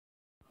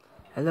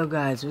Hello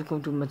guys,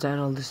 welcome to my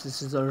channel. This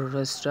is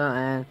Resta,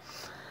 and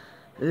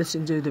let's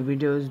enjoy the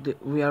videos.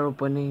 We are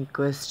opening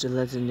quest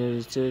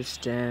legendary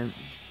chest, and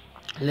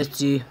let's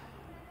see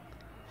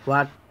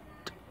what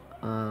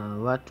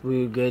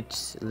we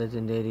get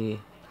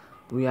legendary.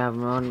 We have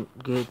not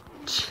get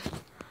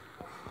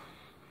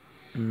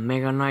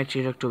Mega Knight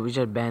Electro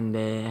Wizard Band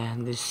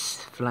and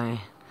this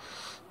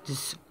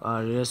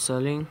are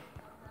selling.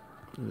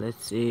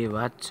 Let's see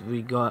what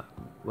we got,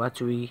 what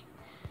we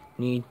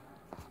need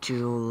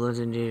to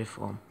legendary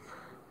form.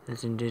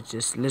 Legendary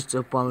chest. Let's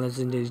open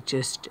legendary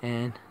chest.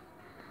 And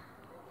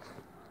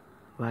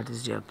what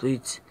is your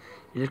please?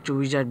 Electro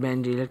Wizard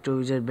Band,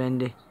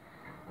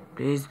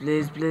 please,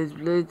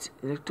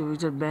 Electro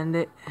Wizard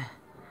Band.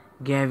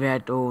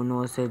 Gaviat. Oh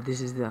no, sir,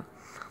 this is the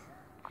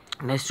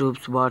next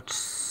troops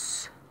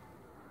bots.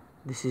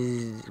 This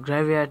is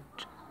Graviat.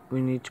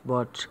 We need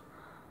bot.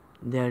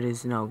 There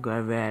is no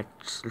Graviat.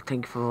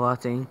 Thank you for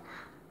watching.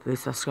 Please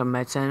subscribe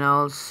my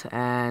channels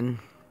and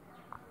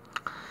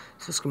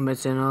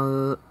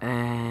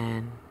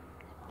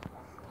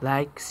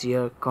like,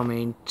 share,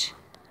 comment.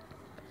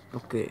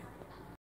 Okay.